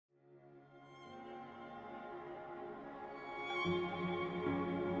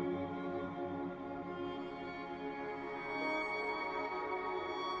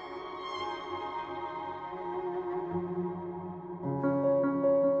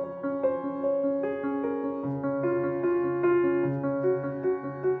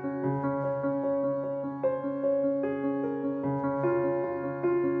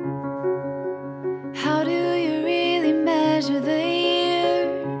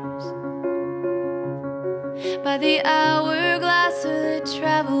by the hourglass of the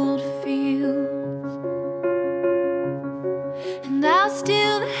traveled fields, and I'll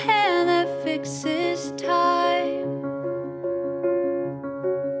steal the hand that fixes time,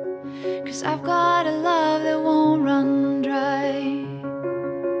 'cause I've got a love that won't run dry.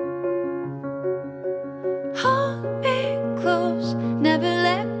 Hold me close, never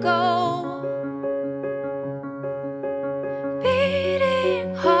let go.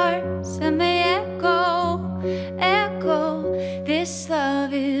 Beating hearts and they echo, echo. This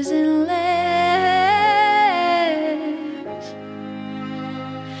love is endless.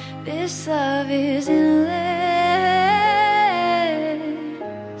 This love is endless.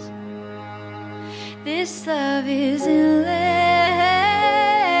 This love is endless.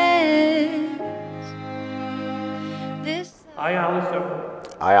 I, Alasdair.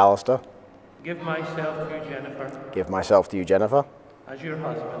 I, Alasdair. Give myself to you, Jennifer. Give myself to you, Jennifer. As your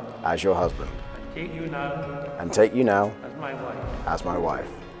husband. As your husband. And take you now. And take you now. As my wife. As my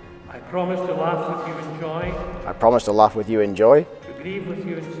wife. I promise to laugh with you in joy. I promise to laugh with you in joy. To grieve with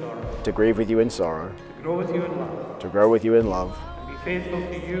you in sorrow. To grieve with you in sorrow. To grow with you in love. To grow with you in love. And be faithful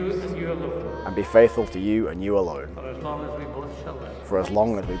to you and you alone. And be faithful to you and you alone. For as long as we both shall live. For as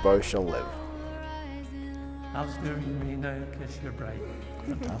long as we both shall live. Elsick, you may now kiss your bride.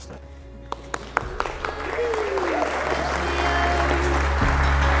 Fantastic.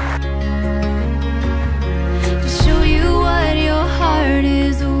 To show you what your heart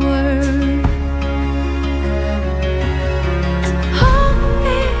is worth. Hold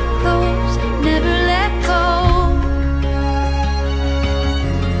me close, never let go.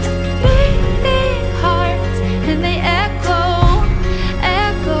 Beating hearts and they echo,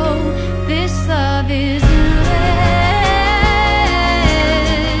 echo. This love is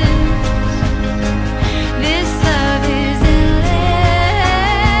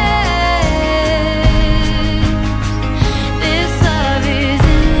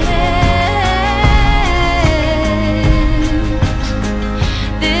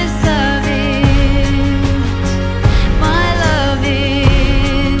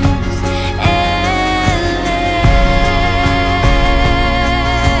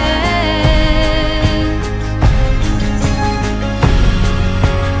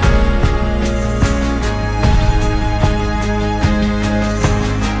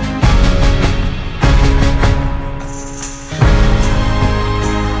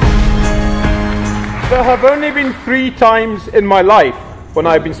There have only been 3 times in my life when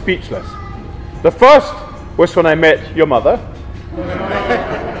I've been speechless. The first was when I met your mother.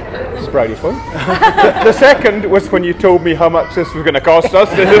 It's Bridie's phone. The second was when you told me how much this was going to cost us.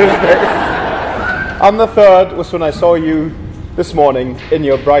 And the third was when I saw you this morning in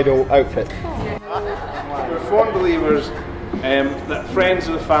your bridal outfit. We're firm believers that friends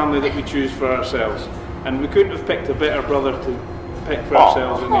are the family that we choose for ourselves, and we couldn't have picked a better brother to pick for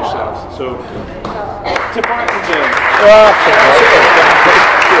ourselves than yourselves. So, to Barton Down.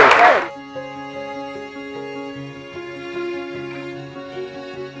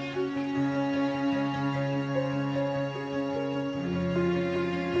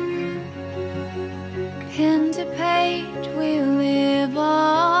 pen to page we live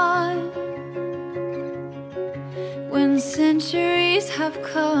on. When centuries have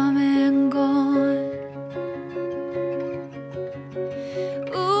come and gone,